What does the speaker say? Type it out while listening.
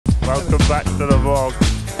Welcome back to the vlog.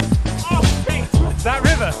 Oh, shit! That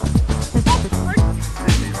river!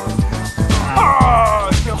 Oh!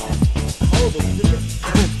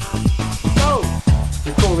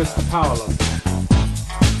 We call this the power line.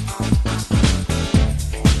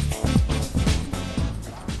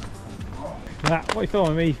 What are you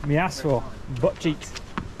filming me ass for? Butt cheeks.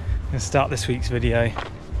 I'm going to start this week's video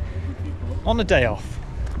on a day off.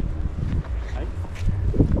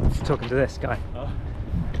 Talking to this guy.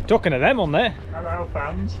 Talking to them on there. Hello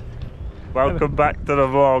fans. Welcome back to the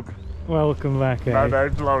vlog. Welcome back. My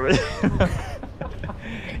name's Laurie.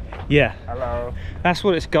 Yeah. Hello. That's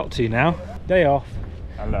what it's got to now. Day off.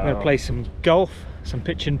 Hello. I'm going to play some golf, some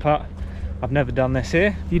pitch and putt. I've never done this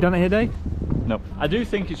here. Have you done it here, Dave? No. I do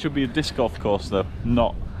think it should be a disc golf course though,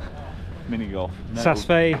 not mini golf. No. Saas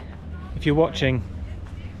Fee, if you're watching,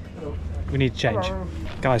 we need to change. Hello.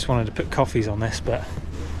 Guys wanted to put coffees on this, but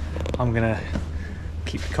I'm going to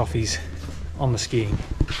keep the coffees on the skiing.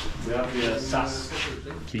 We have the Saas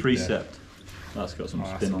Precept. That's got some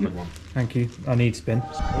spin on it. Thank you. I need spin.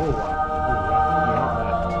 Oh, wow.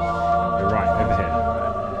 You're right, over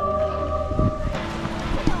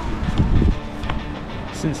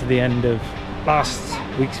here. Since the end of last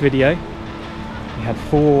week's video, we had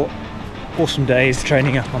 4 awesome days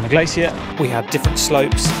training up on the glacier. We had different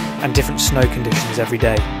slopes and different snow conditions every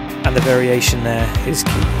day, and the variation there is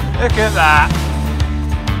key. Look at that!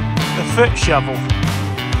 The foot shovel.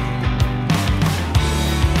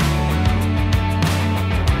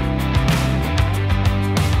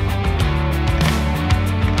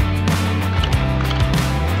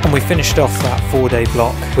 And we finished off that 4-day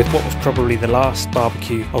block with what was probably the last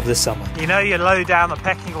barbecue of the summer. You know you're low down the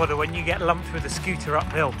pecking order when you get lumped with a scooter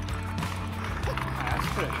uphill.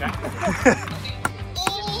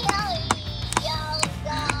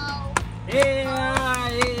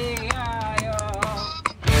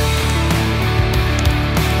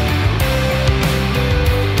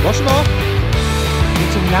 Wash them off. Get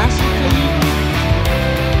them nice and clean.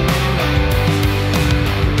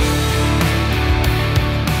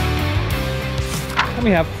 And we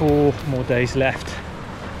have 4 more days left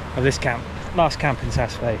of this camp, last camp in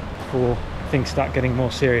Saas Fee, before things start getting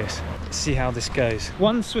more serious. Let's see how this goes.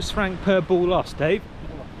 1 Swiss franc per ball lost, Dave.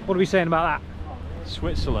 What are we saying about that?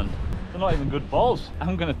 Switzerland. They're not even good balls.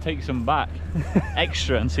 I'm going to take some back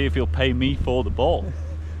extra and see if he'll pay me for the ball.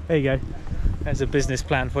 There you go. There's a business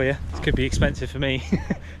plan for you. This could be expensive for me.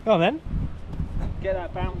 Go on then. Get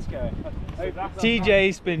that bounce going.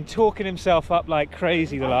 TJ's been talking himself up like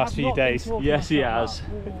crazy the last few days. Yes, he has.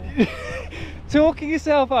 Talking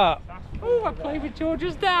yourself up. Oh, I play with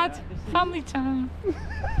George's dad. Family time.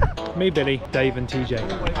 Me, Billy, Dave and TJ.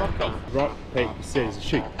 Rock, paper, scissors,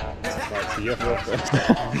 shoot. Right, so you have to go first.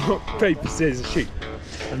 Rock, paper, scissors, shoot.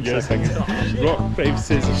 And you're second. Rock, paper,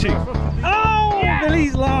 scissors, shoot. Oh, yeah.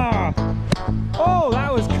 Billy's laugh. Oh,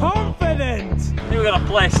 that was confident. I think we're going to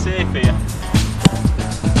play safe here.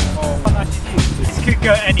 This could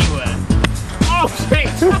go anywhere. Oh shit!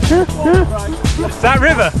 Is that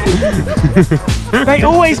river? They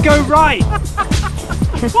always go right.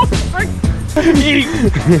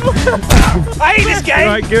 I hate this game.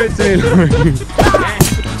 Right, give it to me, Laurie.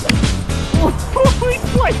 He's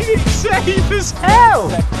playing it safe as hell.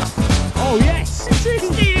 Oh yes. It's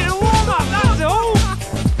needed a warm up. That's all.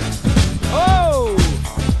 Oh.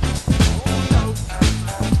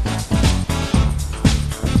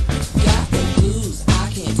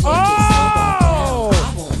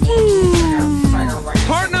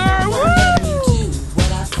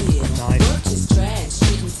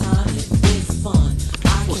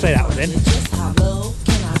 Say that one then.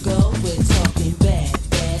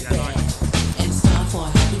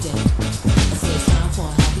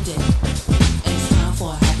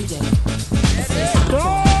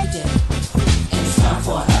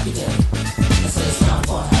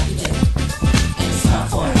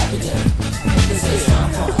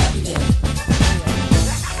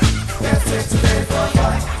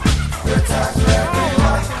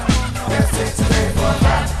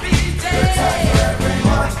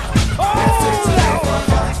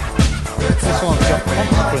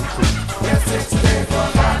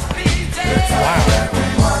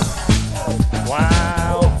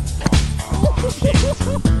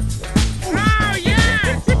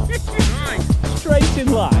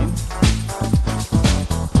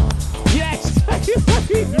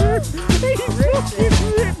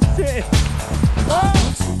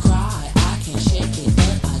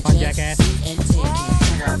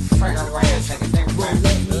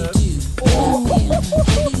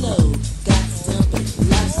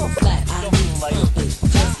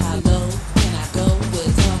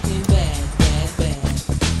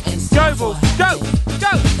 Go, ball. Go.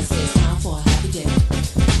 Go. It's time for a happy day.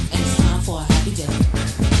 And it's time for a happy day.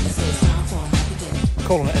 It's time for a happy day.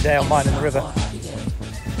 Calling it a day on mine in the river. Happy day.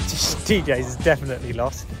 TJ's is definitely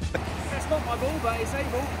lost. That's not my ball, but it's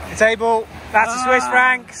able. It's able. That's a Swiss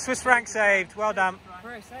franc. Swiss franc saved. Well done.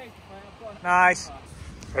 Very safe. Nice.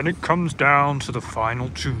 And it comes down to the final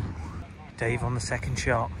two. Dave on the second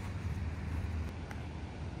shot.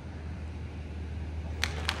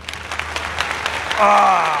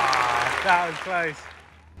 Ah, that was close.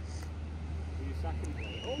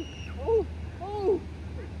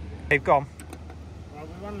 Dave, gone. Well,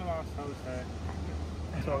 we won the last hole, so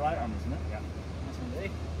it's all right on, isn't it? Yeah.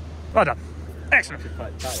 Well done. Excellent.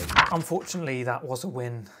 Quite Unfortunately, that was a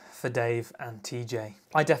win for Dave and TJ.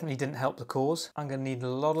 I definitely didn't help the cause. I'm going to need a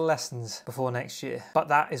lot of lessons before next year, but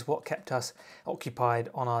that is what kept us occupied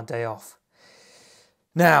on our day off.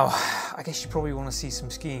 Now, I guess you probably want to see some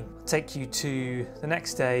skiing. I'll take you to the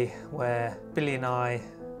next day where Billy and I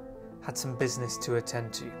had some business to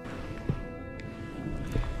attend to.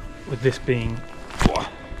 With this being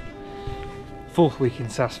fourth week in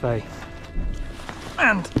Saas Fee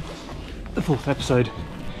and the fourth episode,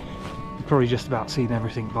 you've probably just about seen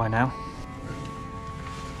everything by now.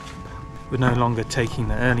 We're no longer taking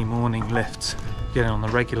the early morning lifts, getting on the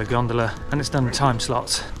regular gondola, and it's done time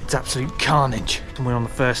slots. It's absolute carnage, and we're on the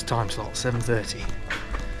first time slot, 7:30.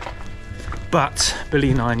 But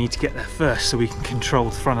Billy and I need to get there first so we can control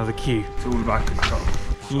the front of the queue. It's all about control.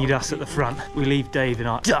 You need us at the front. We leave Dave in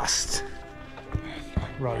our dust.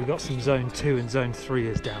 Right, we've got some zone 2 and zone 3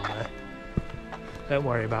 is down there. Don't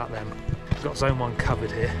worry about them. We've got zone 1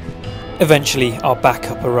 covered here. Eventually our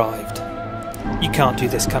backup arrived. You can't do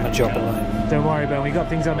this kind of job alone. Don't worry, Ben, we got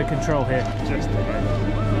things under control here. Just about.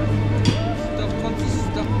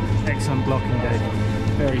 Excellent blocking, Dave.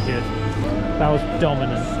 Very good. That was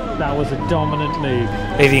dominant. That was a dominant move.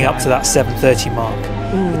 Leading up to that 7:30 mark,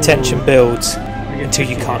 the tension builds until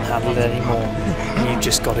you can't handle it anymore, and you've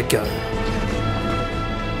just got to go.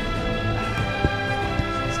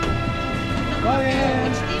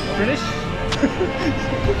 British?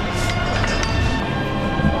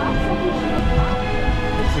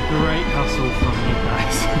 It's a great hustle from you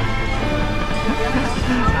guys.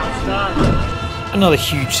 Another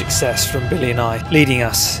huge success from Billy and I, leading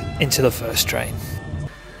us into the first train.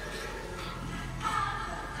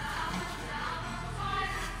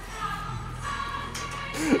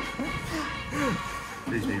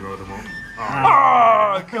 Please me roll them all.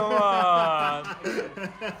 Oh, come on!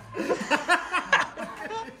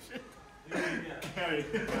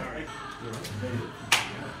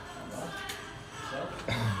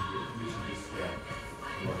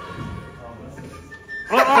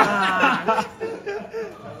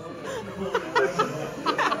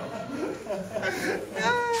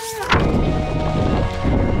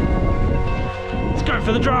 Let's go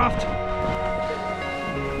for the draft!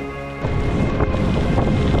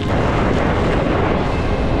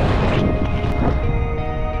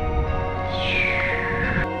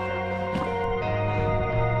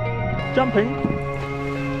 Jumping.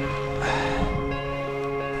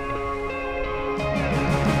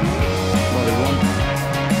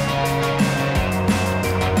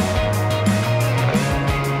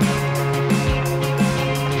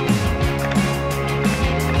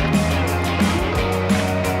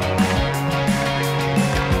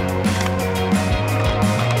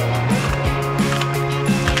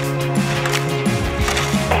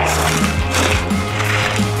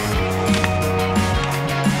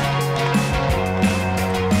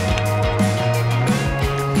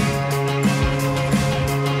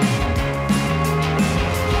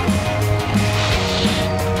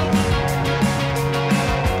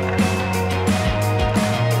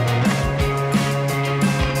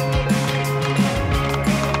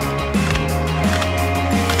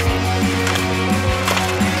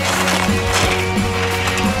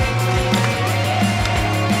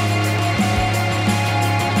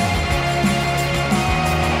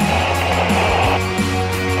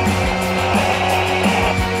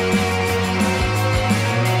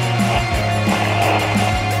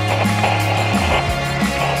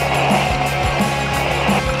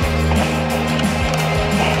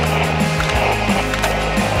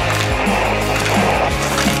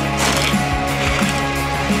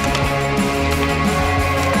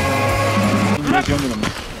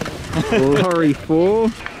 Laurie 4.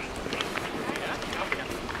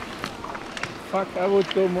 Fuck, I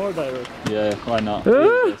would go more direct. Yeah, why not?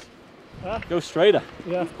 Go straighter.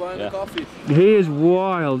 Yeah. Yeah. He is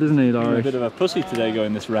wild, isn't he, You're a Laurie? bit of a pussy today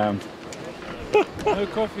going this round. No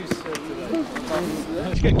coffees today.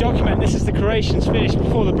 Let's go document this as the Croatians finish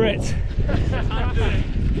before the Brits.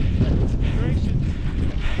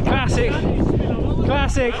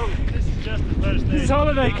 classic. This is just the first day. This is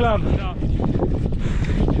Holiday Club.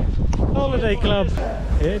 Holiday Club.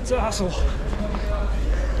 It's a hustle.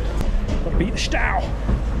 Gotta beat the stow.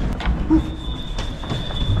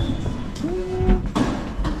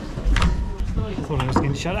 Thought I was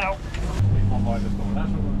getting shut out.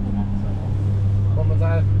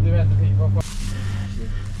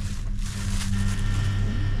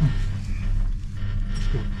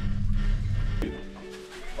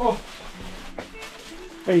 Oh.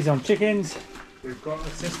 He's on chickens. We've got a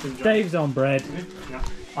system. Dave's on bread. Yeah.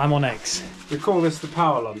 I'm on eggs. We call this the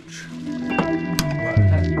power lunch.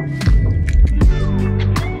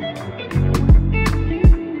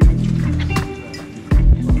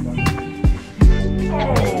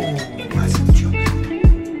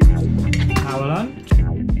 Power lunch.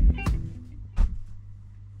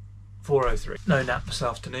 4:03. No nap this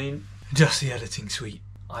afternoon. Just the editing suite.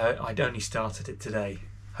 I'd only started it today.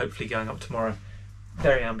 Hopefully going up tomorrow.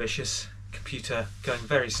 Very ambitious. Computer going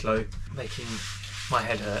very slow, making my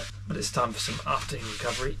head hurt. But it's time for some afternoon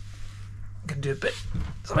recovery. I'm gonna do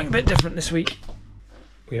something a bit different this week.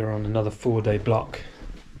 We are on another 4-day block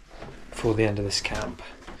before the end of this camp,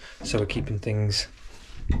 so we're keeping things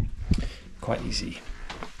quite easy.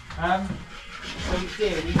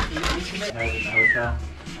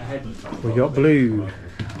 We got blue,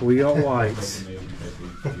 we got white,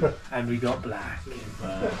 and we got black.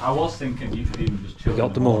 I was thinking you could even just chill. We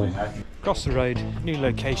got them all. Across the road, new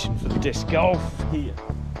location for the disc golf. Here.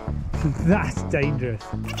 That's dangerous.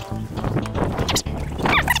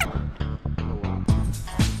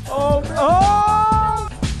 Oh! Oh!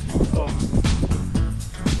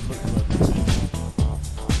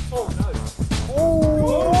 Oh no! Oh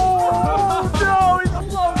no!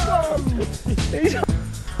 It's well done!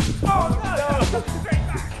 Oh no!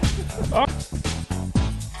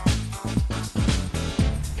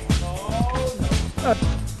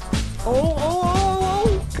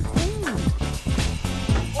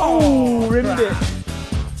 Oh, rimmed it. A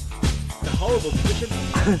horrible position.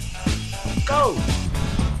 Go!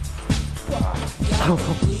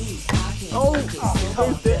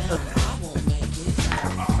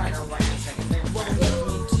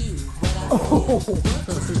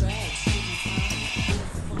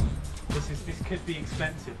 This could be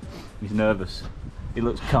expensive. He's nervous. He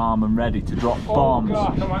looks calm and ready to drop bombs.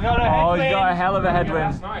 Oh, my God, Oh, he's got a hell of a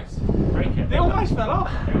headwind. That's nice. Break it. They almost fell off.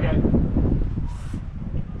 Here we go.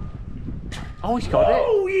 Oh, he's got it.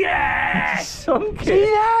 Oh yes! Sunk See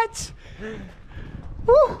it. that?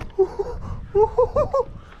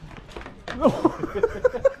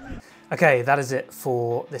 Okay, that is it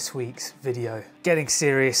for this week's video. Getting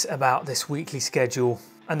serious about this weekly schedule,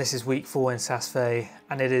 and this is week 4 in Saas Fee,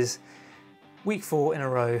 and it is week 4 in a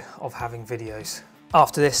row of having videos.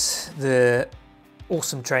 After this, the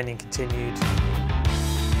awesome training continued.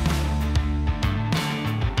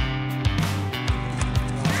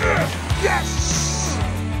 Yes!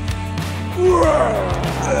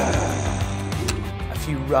 A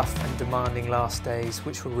few rough and demanding last days,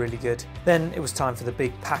 which were really good. Then it was time for the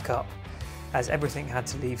big pack up, as everything had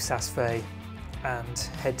to leave Saas Fee and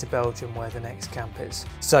head to Belgium where the next camp is.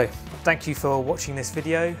 So thank you for watching this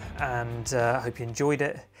video, and I hope you enjoyed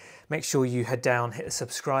it. Make sure you head down, hit the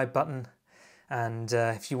subscribe button, and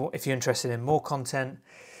if you're interested in more content,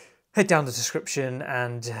 head down the description,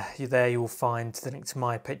 and there you'll find the link to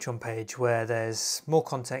my Patreon page where there's more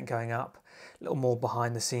content going up, a little more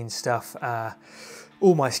behind the scenes stuff,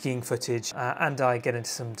 all my skiing footage, and I get into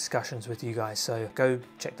some discussions with you guys, so go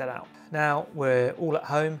check that out. Now we're all at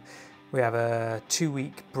home. We have a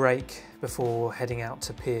 2-week break before heading out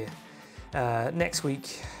to Pier. Next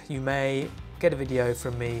week you may get a video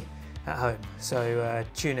from me at home, so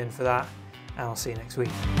tune in for that, and I'll see you next week.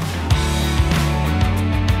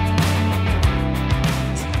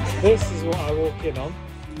 This is what I walk in on.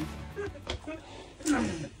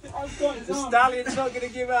 The stallion's not going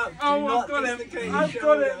to give up. Oh, I've got him. I've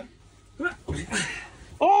got him.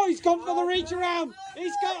 Oh, he's gone for the reach around.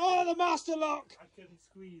 He's got the master lock.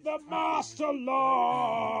 The master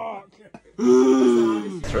lock.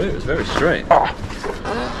 Through, it was very straight.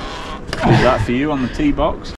 Is that for you on the tee box?